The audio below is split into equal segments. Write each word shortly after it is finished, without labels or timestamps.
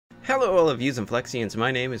Hello all of yous and Flexians,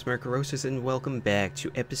 my name is Mercurosis and welcome back to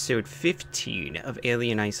episode 15 of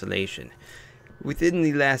Alien Isolation. Within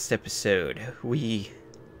the last episode, we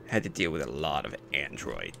had to deal with a lot of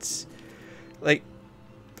androids. Like,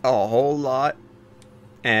 a whole lot.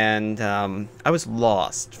 And I was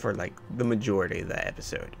lost for like the majority of the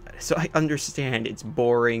episode. So I understand it's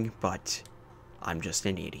boring, but I'm just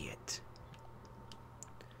an idiot.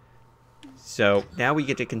 So now we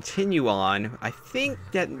get to continue on. I think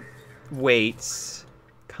that Waits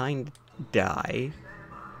kind of die.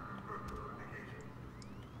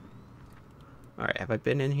 Alright, have I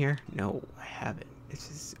been in here? No, I haven't.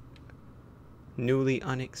 This is newly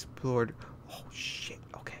unexplored. Oh shit,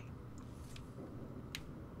 okay.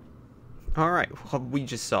 Alright, well, we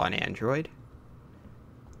just saw an android.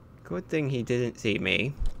 Good thing he didn't see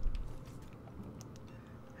me.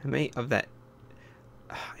 How many of that?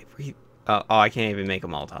 Oh, I can't even make a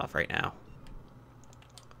Molotov right now.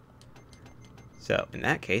 So, in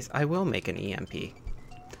that case, I will make an EMP.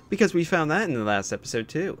 Because we found that in the last episode,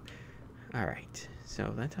 too. Alright,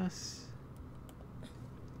 so let us...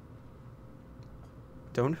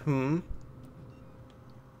 Don't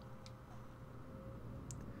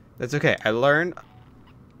That's okay. I learned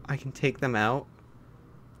I can take them out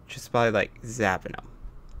just by, like, zapping them.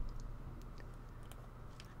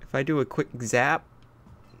 If I do a quick zap,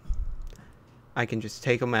 I can just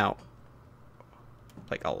take them out,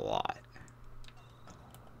 like, a lot.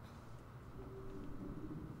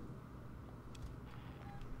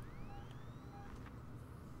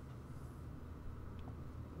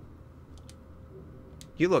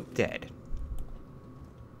 You look dead.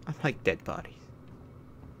 I like dead bodies.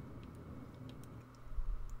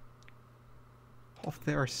 Oh,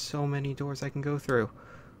 there are so many doors I can go through.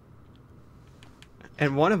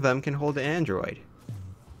 And one of them can hold an android.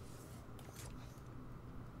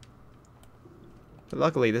 But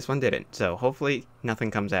luckily, this one didn't, so hopefully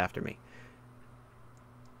nothing comes after me.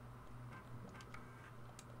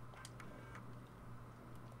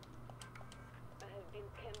 I have been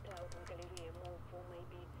camped out on Galleria Mall for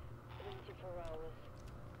maybe 24 hours.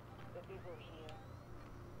 The people here,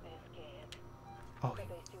 they're scared. Oh. But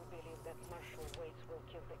they still believe that Marshall Waits will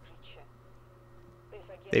kill the creature.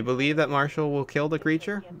 They believe that Marshall will kill the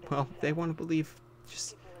creature? Well, they want to believe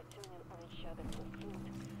just... People are turning on each other for food,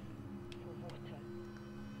 for water.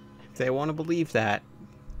 They want to believe that.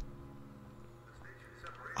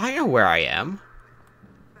 I know where I am.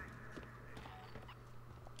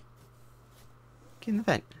 Get in the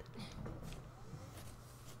vent.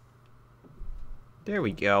 There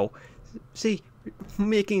we go. See, we're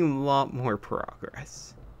making a lot more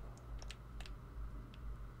progress.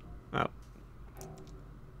 Oh.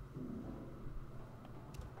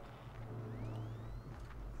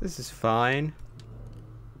 This is fine.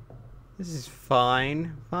 This is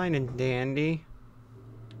fine. Fine and dandy.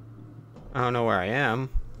 I don't know where I am.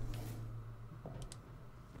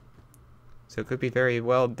 So it could be very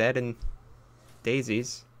well dead in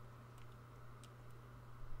daisies.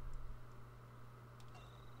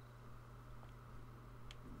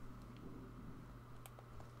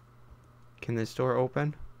 Can this door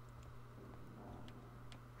open?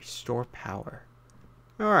 Restore power.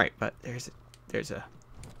 Alright, but there's a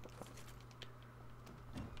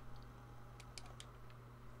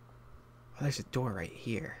Oh, there's a door right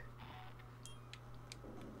here.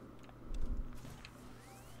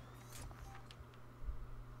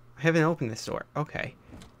 I haven't opened this door. Okay.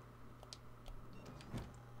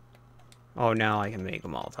 Oh, now I can make a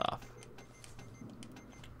Molotov.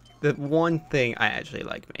 The one thing I actually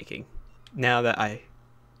like making. Now that I...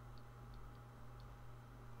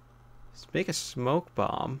 Let's make a smoke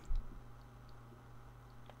bomb.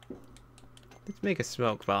 Let's make a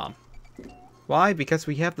smoke bomb. Why? Because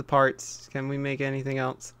we have the parts. Can we make anything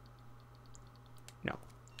else? No.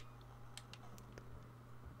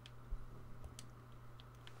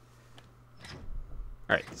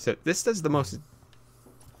 Alright, so this does the most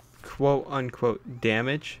quote-unquote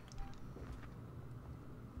damage.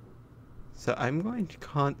 So I'm going to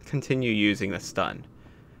continue using the stun.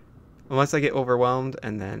 Unless I get overwhelmed,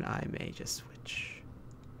 and then I may just switch.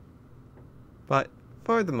 But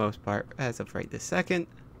for the most part, as of right this second,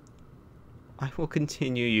 I will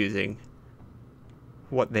continue using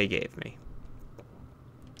what they gave me.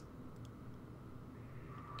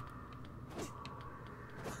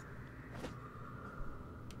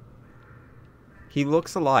 He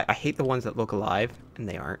looks alive. I hate the ones that look alive, and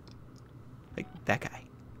they aren't. Like, that guy.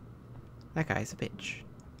 That guy's a bitch.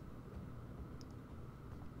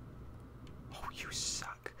 Oh, you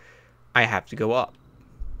suck. I have to go up.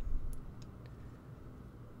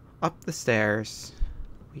 Up the stairs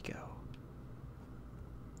we go.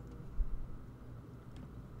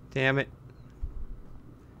 Damn it.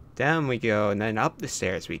 Down we go, and then up the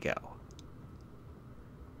stairs we go.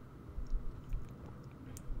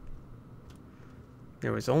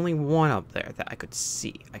 There was only one up there that I could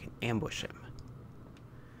see. I can ambush him.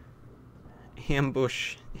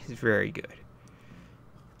 Ambush is very good.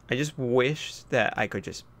 I just wish that I could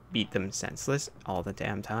just beat them senseless all the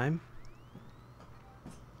damn time.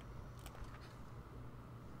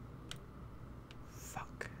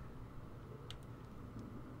 Fuck.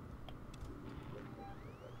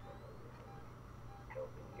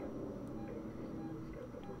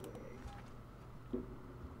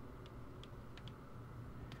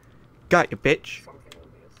 Got you, bitch.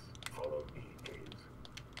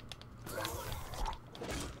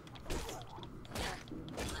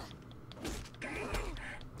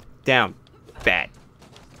 Down. Bad.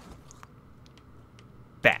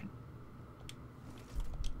 Bad.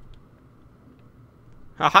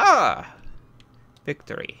 Haha!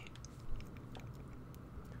 Victory.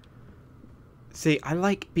 See, I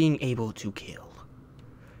like being able to kill.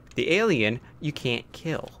 The alien, you can't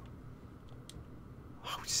kill.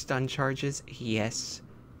 Oh, stun charges? Yes,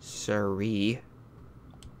 sirree.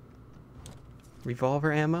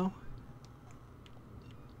 Revolver ammo?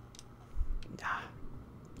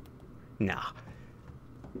 Nah.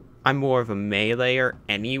 I'm more of a meleeer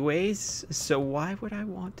anyways, so why would I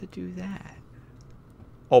want to do that?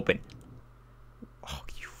 Open. Oh,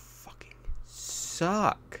 you fucking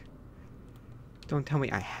suck. Don't tell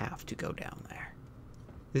me I have to go down there.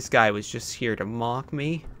 This guy was just here to mock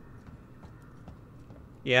me.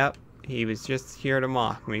 Yep, he was just here to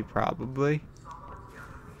mock me, probably.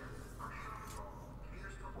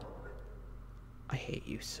 I hate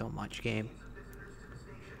you so much, game.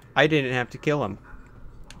 I didn't have to kill him.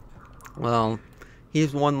 Well,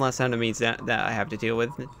 he's one less enemy that I have to deal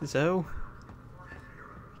with, so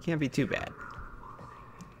it can't be too bad.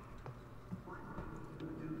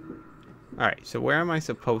 Alright, so where am I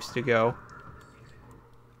supposed to go?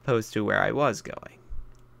 Opposed to where I was going.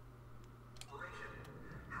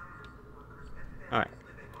 Alright.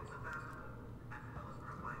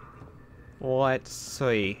 Let's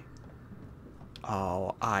see.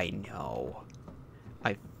 Oh, I know.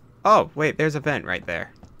 Oh, wait, there's a vent right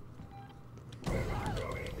there.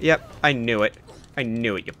 Yep, I knew it. I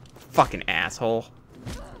knew it, you fucking asshole.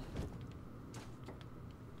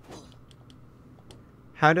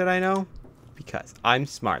 How did I know? Because I'm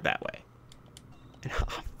smart that way. And,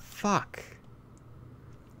 oh, fuck.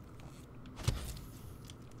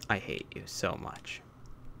 I hate you so much.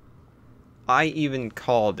 I even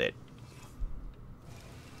called it.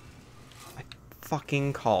 I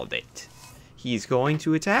fucking called it. He's going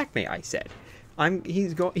to attack me, I said.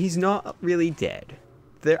 He's not really dead.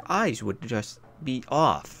 Their eyes would just be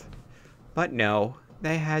off. But no,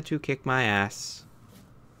 they had to kick my ass.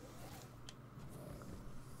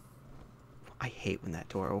 I hate when that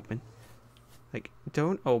door opens. Like,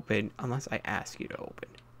 don't open unless I ask you to open.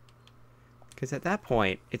 Because at that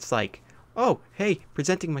point, it's like, oh, hey,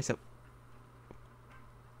 presenting myself.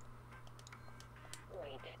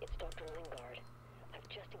 Wait, it's Dr. Lingard. I've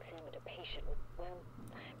just examined a patient with, well,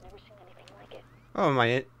 I've never seen anything like it. Oh, am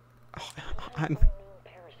I? Oh, I'm.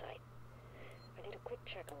 Parasite. I did a quick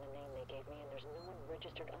check on the name they gave me, and there's no one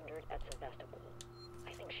registered under it at Sevastopol.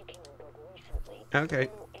 I think she came on board recently. Okay. I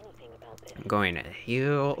don't know anything about this. I'm going to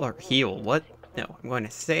heal. What? No, I'm going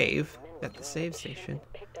to save at the save station.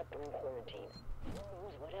 Picked up during quarantine. Who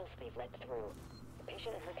knows what else they've let through? The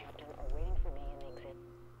patient and her captain are waiting for me in the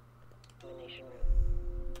examination room.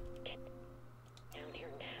 Get down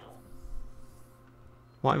here now.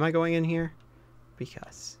 Why am I going in here?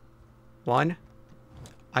 Because, one,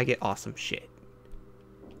 I get awesome shit.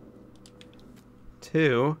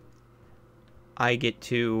 Two, I get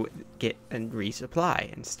to get and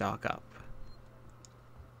resupply and stock up.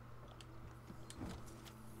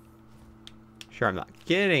 Sure, I'm not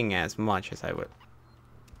getting as much as I would.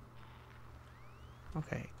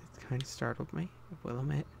 Okay, that kind of startled me, I will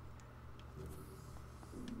admit.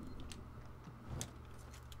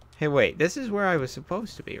 Hey, wait, this is where I was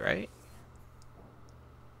supposed to be, right?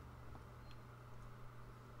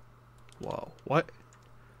 Whoa, what?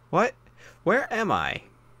 What? Where am I?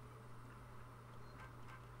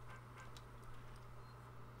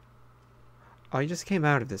 Oh, I just came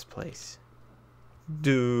out of this place.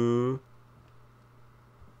 Duh. Oh,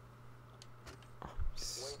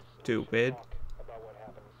 stupid.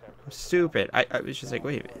 I'm stupid. I was just like,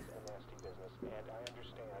 wait a minute.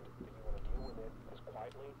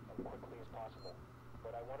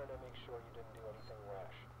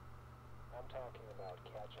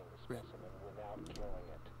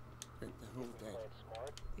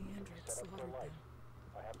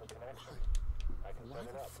 Why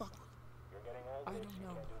the fuck? I don't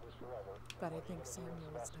know, but I think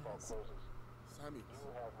Samuels does. Sammy.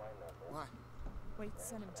 Why? Wait,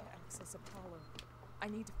 send him to access Apollo. I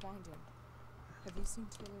need to find him. Have you seen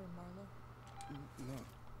Taylor and Marlo? No.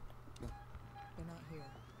 They're not here.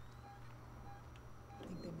 I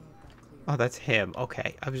think they may have got clear. Oh, that's him.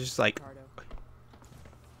 Okay. I was just like...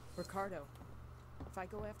 Ricardo, if I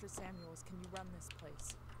go after Samuels, can you run this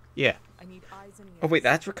place? Yeah. I need eyes and ears. Oh, wait,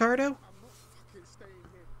 that's Ricardo? I'm not fucking staying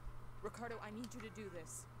here. Ricardo, I need you to do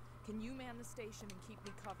this. Can you man the station and keep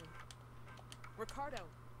me covered? Ricardo!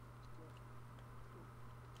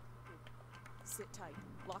 Sit tight.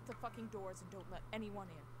 Lock the fucking doors and don't let anyone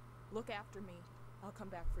in. Look after me. I'll come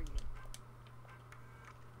back for you.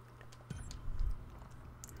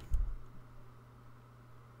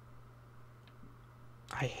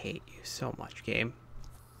 I hate you so much, game.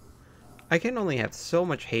 I can only have so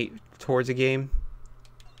much hate towards a game.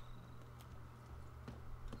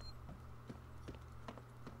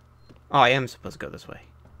 Oh, I am supposed to go this way.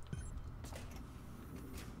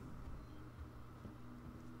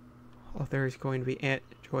 Oh, there's going to be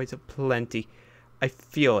androids aplenty. I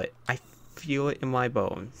feel it. I feel it in my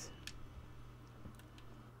bones.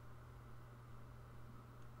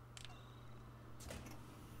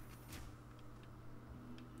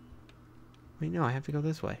 Wait, no, I have to go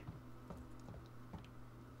this way.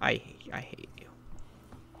 I hate you.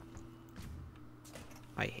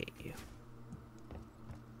 I hate you.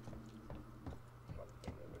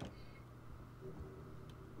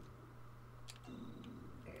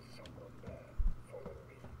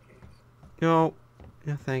 No.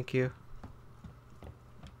 No, thank you.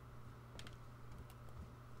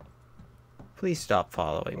 Please stop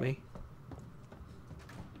following me.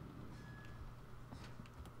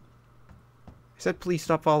 I said please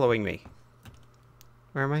stop following me.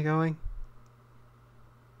 Where am I going?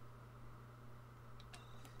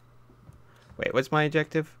 Wait, what's my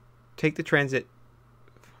objective? Take the transit.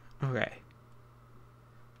 Okay.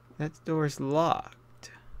 That door's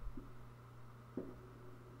locked.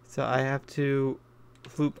 So I have to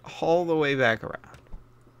loop all the way back around.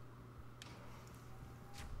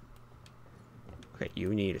 Okay,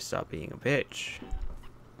 you need to stop being a bitch.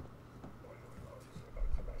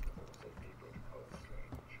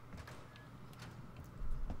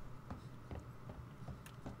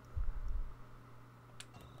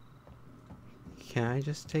 Can I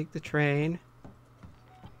just take the train?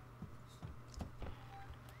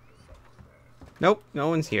 Nope, no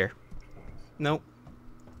one's here. Nope.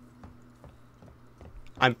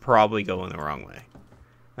 I'm probably going the wrong way.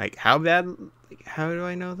 Like, how bad? Like, how do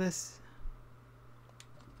I know this?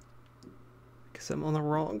 Because I'm on the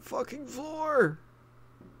wrong fucking floor.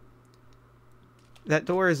 That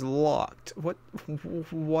door is locked. What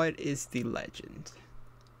is the legend?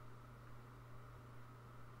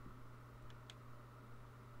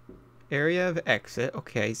 Area of exit.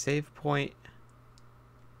 Okay, save point.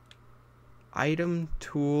 Item,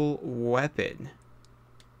 tool, weapon.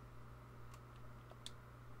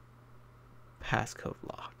 Passcode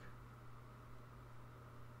lock.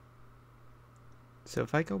 So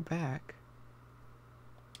if I go back...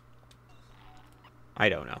 I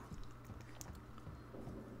don't know.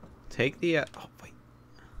 Take the... oh, wait.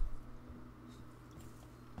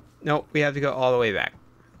 Nope, we have to go all the way back.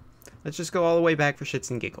 Let's just go all the way back for shits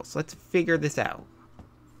and giggles. Let's figure this out.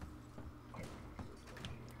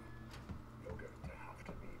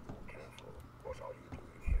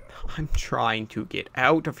 I'm trying to get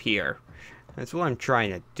out of here. That's what I'm trying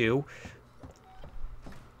to do.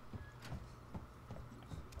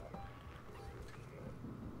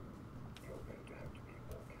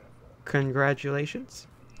 Congratulations.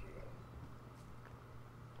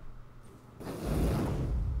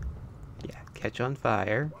 Yeah, catch on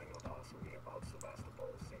fire.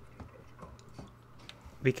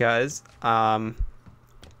 Because, I'm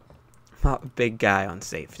not a big guy on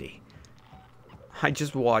safety. I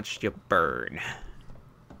just watched you burn. I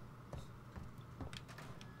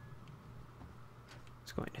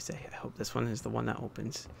was going to say, I hope this one is the one that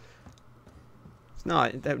opens. It's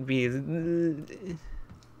not, that would be...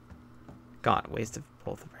 God, waste of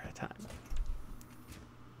both of our time.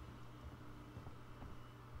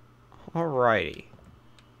 Alrighty.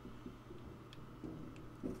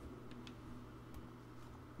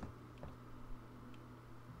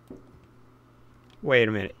 Wait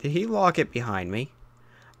a minute. Did he lock it behind me?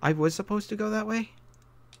 I was supposed to go that way?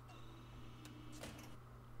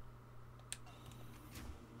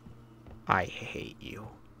 I hate you.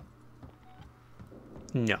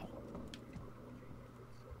 No.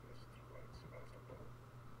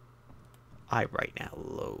 I right now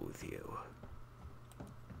loathe you.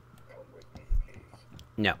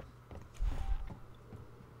 No.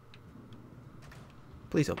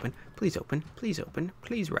 Please open. Please open. Please open.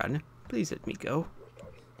 Please run. Please let me go.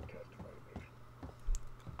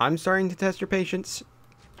 I'm starting to test your patience.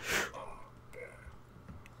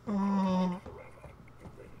 Oh.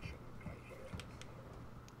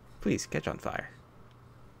 Please catch on fire.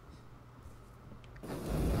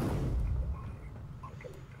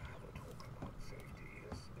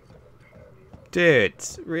 Dude,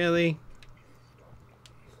 really?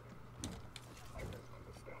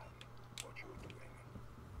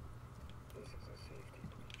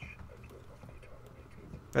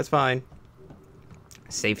 That's fine.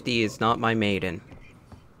 Safety is not my maiden.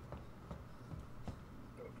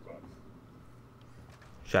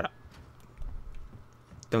 Shut up.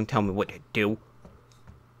 Don't tell me what to do.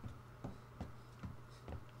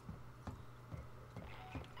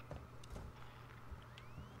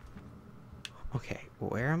 Okay,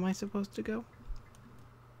 where am I supposed to go?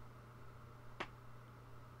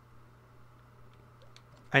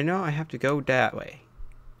 I know I have to go that way.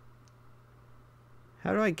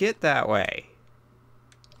 How do I get that way?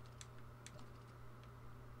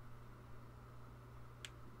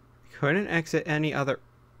 Couldn't exit any other...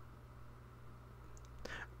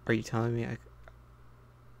 Are you telling me I...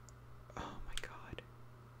 Oh my god.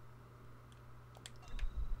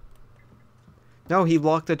 No, he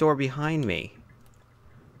locked the door behind me.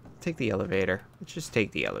 Take the elevator. Let's just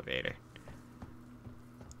take the elevator.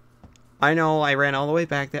 I know, I ran all the way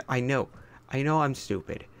back there. I know I'm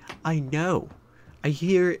stupid. I know. I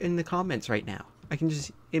hear it in the comments right now. I can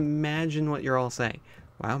just imagine what you're all saying.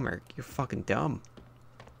 Wow, Merc, you're fucking dumb.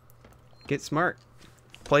 Get smart.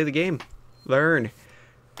 Play the game. Learn.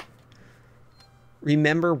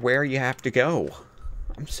 Remember where you have to go.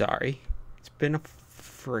 I'm sorry. It's been a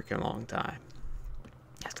freaking long time.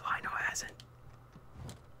 That's why I know it hasn't.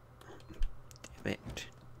 Damn it.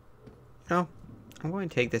 No, I'm going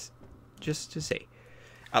to take this just to see.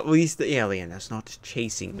 At least the alien is not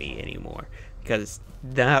chasing me anymore. Because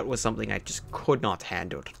that was something I just could not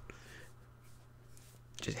handle.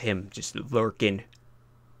 Just him just lurking.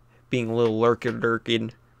 Being a little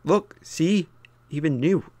lurking. Look, see? Even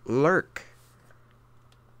new. Lurk.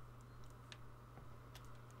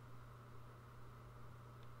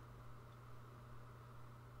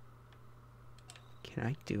 Can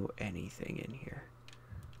I do anything in here?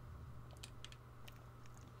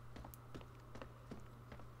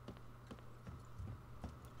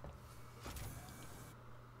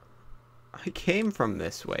 I came from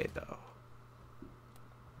this way, though.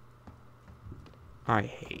 I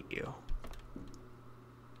hate you.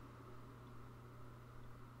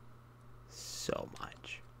 So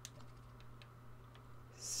much.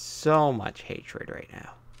 So much hatred right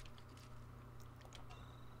now.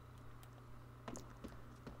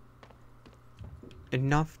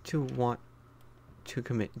 Enough to want to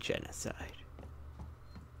commit genocide.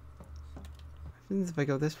 What happens if I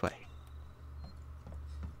go this way?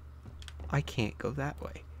 I can't go that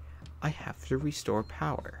way. I have to restore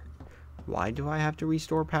power. Why do I have to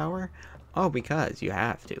restore power? Oh, because you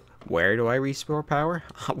have to. Where do I restore power?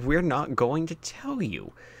 We're not going to tell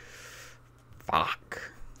you.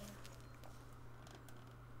 Fuck.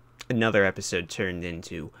 Another episode turned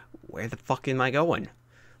into, where the fuck am I going?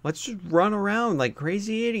 Let's just run around like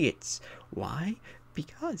crazy idiots. Why?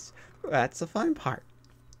 Because that's the fun part.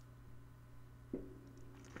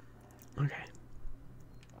 Okay.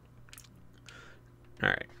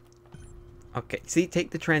 Alright. Okay, see, take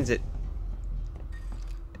the transit.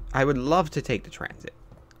 I would love to take the transit.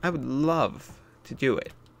 I would love to do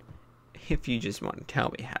it. If you just want to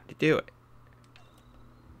tell me how to do it.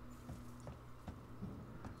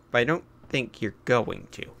 But I don't think you're going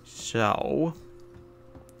to. So,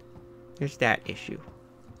 there's that issue.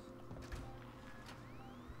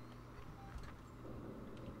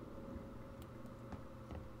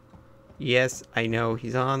 Yes, I know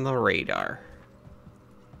he's on the radar.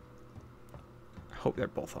 I hope they're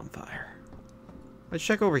both on fire. Let's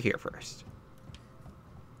check over here first.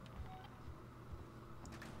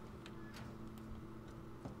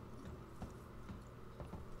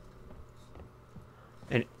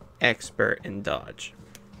 An expert in dodge.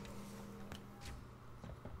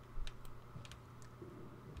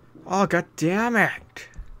 Oh, god damn it!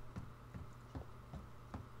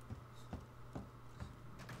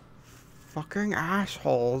 Fucking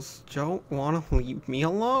assholes don't want to leave me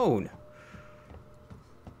alone.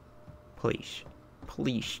 Please.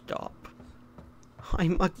 Please stop.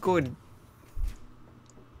 I'm a good...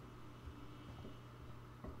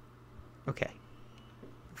 Okay.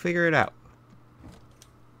 Figure it out.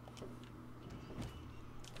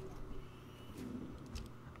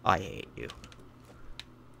 I hate you.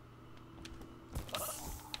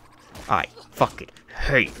 I fucking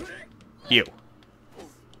hate you.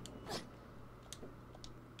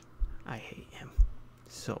 I hate him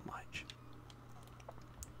so much.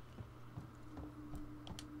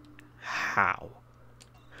 How?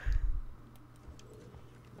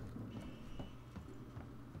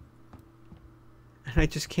 And I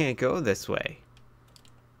just can't go this way.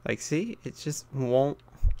 Like, see? It just won't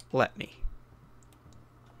let me.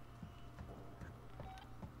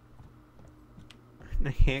 And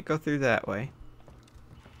I can't go through that way.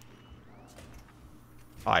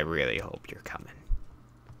 I really hope you're coming.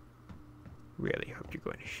 Really hope you're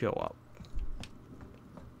going to show up.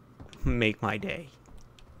 Make my day.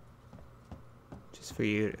 Just for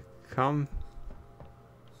you to come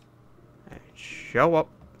and show up.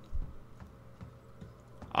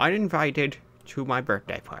 Uninvited to my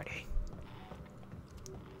birthday party.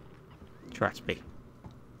 Trust me.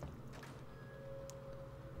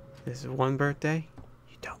 This is one birthday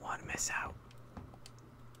you don't want to miss out.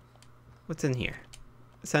 What's in here?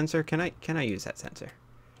 Sensor? Can I use that sensor?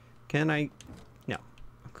 Can I? No,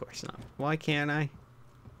 of course not. Why can't I?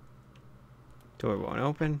 Door won't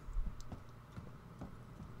open.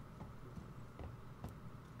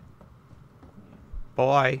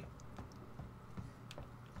 Boy.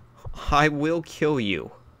 I will kill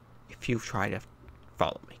you if you try to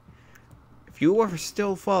follow me. If you are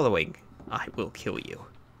still following, I will kill you.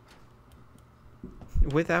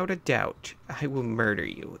 Without a doubt, I will murder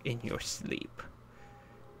you in your sleep.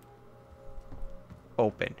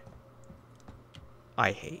 Open.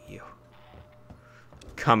 I hate you.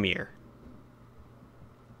 Come here.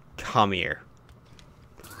 Come here.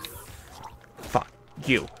 Fuck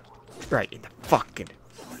you. Right in the fucking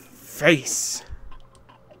face.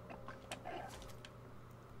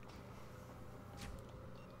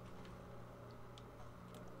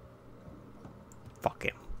 Fuck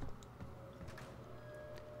him.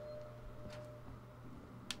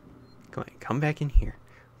 Go ahead, come back in here.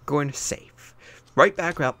 We're going to save. Right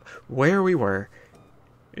back up where we were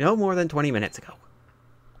no more than 20 minutes ago.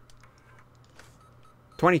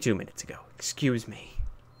 22 minutes ago. Excuse me.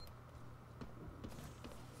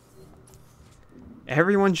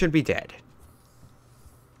 Everyone should be dead.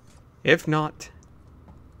 If not,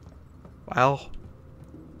 well,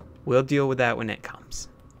 we'll deal with that when it comes.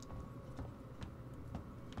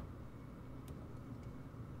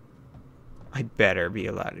 I better be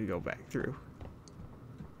allowed to go back through.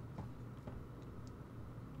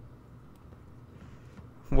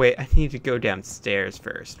 Wait, I need to go downstairs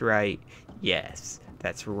first, right? Yes,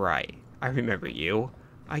 that's right. I remember you.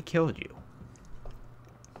 I killed you.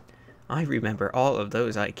 I remember all of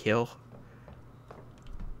those I kill.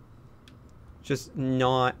 Just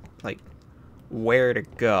not, like, where to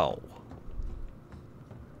go.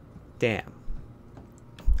 Damn.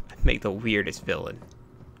 I make the weirdest villain.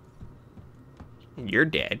 You're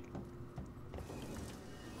dead.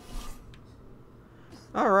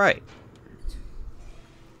 Alright.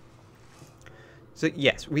 So,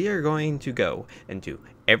 yes, we are going to go and do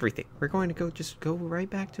everything. We're going to just go right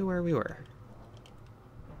back to where we were.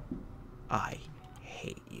 I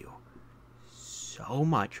hate you so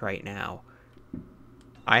much right now.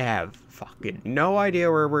 I have fucking no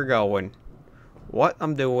idea where we're going. What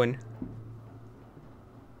I'm doing.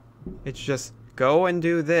 It's just go and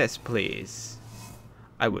do this, please.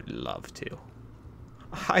 I would love to.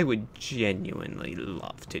 I would genuinely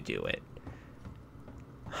love to do it.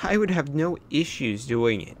 I would have no issues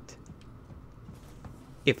doing it.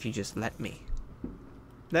 If you just let me.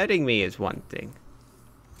 Letting me is one thing.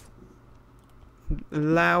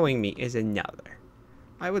 Allowing me is another.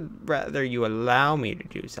 I would rather you allow me to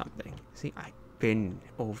do something. See, I've been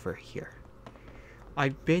over here.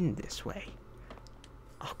 I've been this way.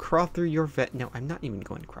 I'll crawl through your vet. No, I'm not even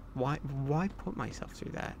going to crawl. Why put myself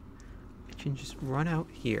through that? I can just run out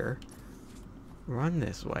here. Run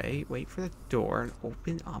this way. Wait for the door and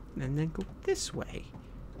open up. And then go this way.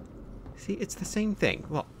 See, it's the same thing.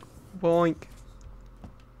 Look. Boink.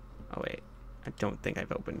 Oh, wait. I don't think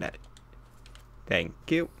I've opened that. Thank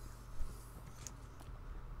you.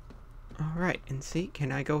 Alright, and see,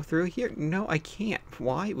 can I go through here? No, I can't.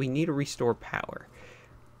 Why? We need to restore power.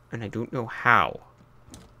 And I don't know how.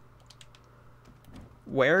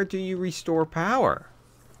 Where do you restore power?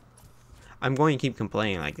 I'm going to keep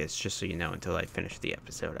complaining like this, just so you know, until I finish the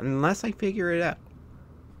episode. Unless I figure it out.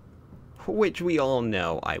 Which we all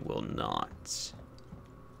know I will not.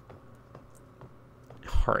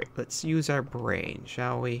 Alright, let's use our brain,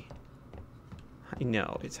 shall we? I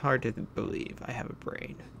know, it's hard to believe I have a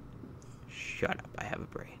brain. Shut up, I have a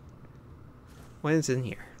brain. What is in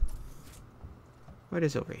here? What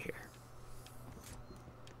is over here?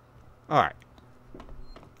 Alright.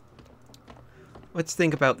 let's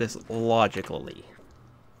think about this logically.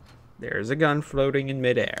 There's a gun floating in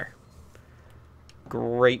midair.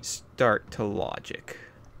 Great start to logic.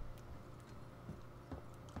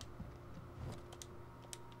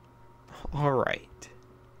 Alright.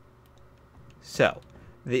 So,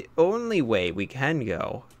 the only way we can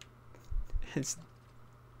go is...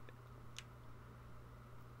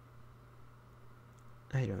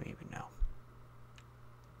 I don't even know.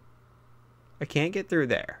 I can't get through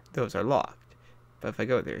there. Those are locked. But if I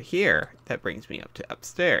go through here, that brings me up to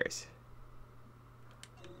upstairs.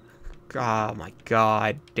 Oh my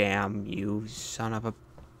god damn you, son of a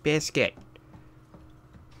biscuit.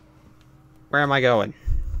 Where am I going?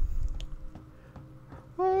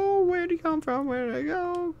 Oh, where'd he come from? Where'd I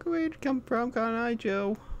go? Where'd he come from, Cotton Eye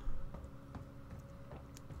Joe?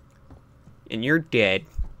 And you're dead.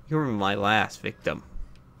 You were my last victim.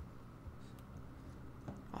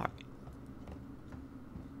 Alright.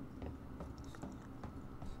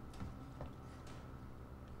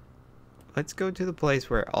 Let's go to the place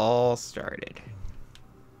where it all started.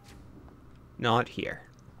 Not here.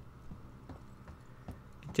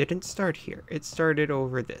 It didn't start here. It started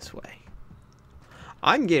over this way.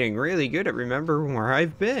 I'm getting really good at remembering where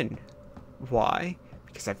I've been. Why?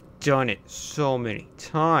 Because I've done it so many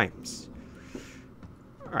times.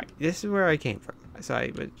 Alright, this is where I came from. So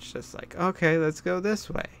I was just like, okay, let's go this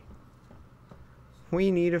way. We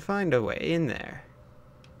need to find a way in there.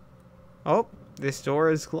 Oh, this door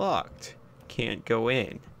is locked. Can't go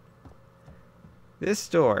in. This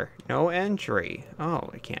door, no entry. Oh,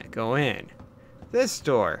 I can't go in. This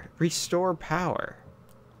door, restore power.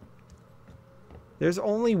 There's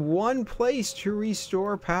only one place to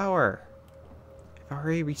restore power. I've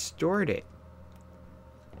already restored it.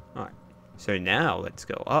 Alright, so now let's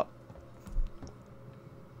go up.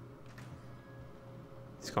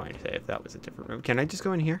 It's going to say if that was a different room. Can I just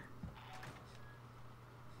go in here?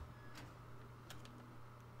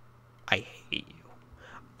 I hate you.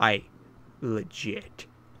 I legit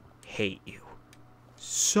hate you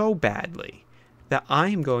so badly that I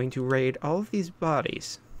am going to raid all of these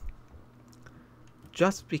bodies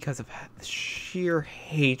just because of the sheer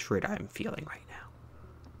hatred I'm feeling right now.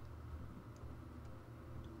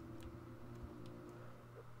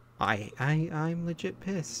 I'm legit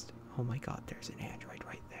pissed. Oh my god, there's an android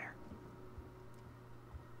right there.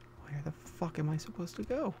 Where the fuck am I supposed to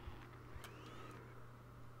go?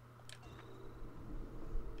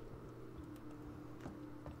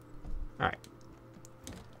 Alright.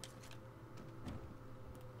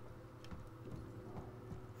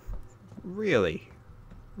 Really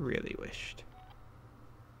wished.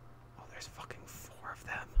 Oh, there's fucking 4 of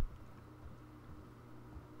them.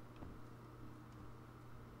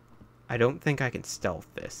 I don't think I can stealth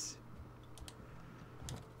this.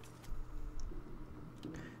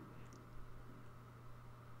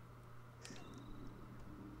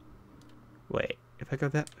 Wait, if I go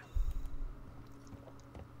that...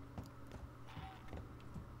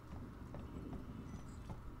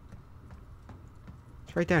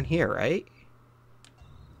 It's right down here, right?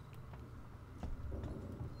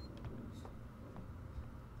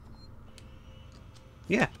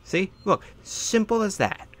 Yeah, see? Look, simple as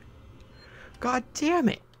that. God damn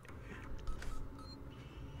it.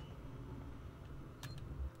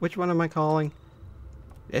 Which one am I calling?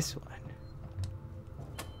 This one.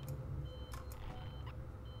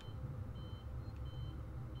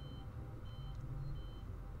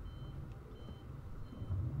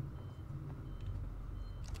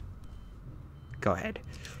 Go ahead.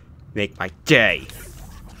 Make my day.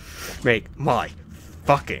 Make my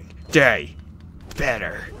fucking day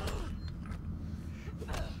better.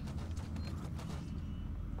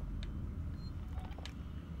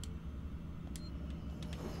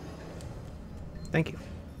 Thank you.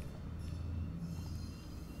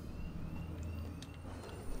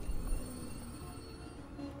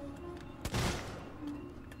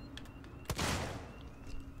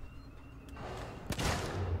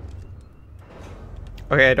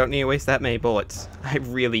 Okay, I don't need to waste that many bullets. I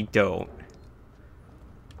really don't.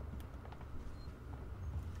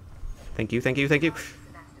 Thank you, thank you, thank you.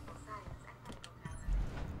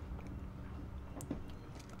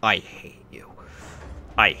 I hate you.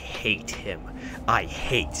 I hate him. I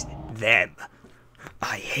hate them.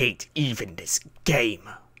 I hate even this game.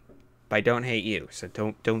 But I don't hate you, so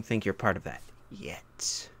don't think you're part of that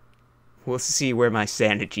yet. We'll see where my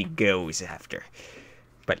sanity goes after.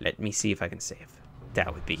 But let me see if I can save.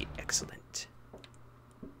 That would be excellent.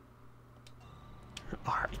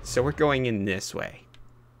 Alright, so we're going in this way.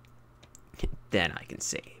 Then I can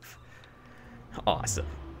save. Awesome.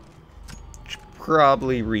 Should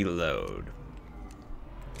probably reload.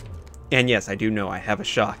 And yes, I do know I have a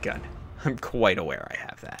shotgun. I'm quite aware I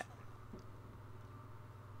have that.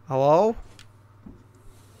 Hello?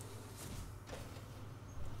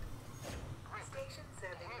 Station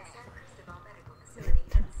serving the San Cristobal Medical Facility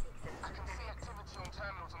and seeks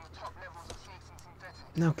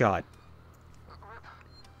an No, God.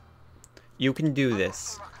 You can do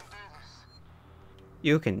this.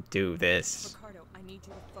 You can do this. Ricardo, I need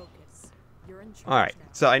you to focus. You're in charge Alright, now.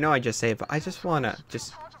 so I know I just say it, but I just wanna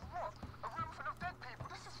just...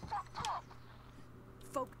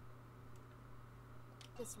 Focus,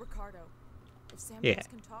 Ricardo. If Samuels Yeah.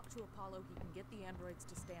 can talk to Apollo, he can get the androids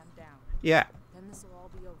to stand down. Yeah. Then this will all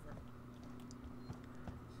be over.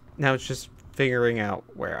 Now it's just figuring out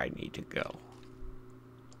where I need to go.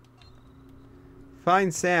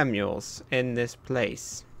 Find Samuels in this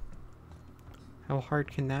place. How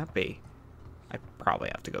hard can that be? I probably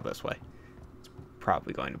have to go this way. It's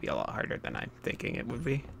probably going to be a lot harder than I'm thinking it would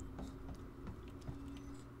be.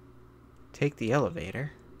 Take the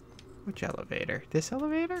elevator. Which elevator? This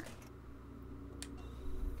elevator?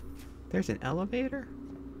 There's an elevator?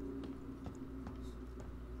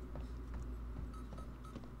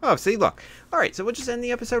 Oh, see, look. Alright, so we'll just end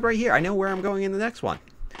the episode right here. I know where I'm going in the next one.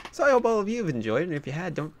 So I hope all of you have enjoyed, and if you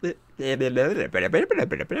had, don't forget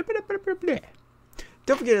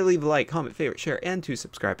to leave a like, comment, favorite, share, and to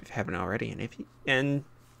subscribe if you haven't already. And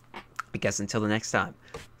I guess until the next time,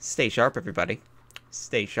 stay sharp, everybody.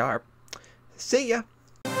 Stay sharp. See ya.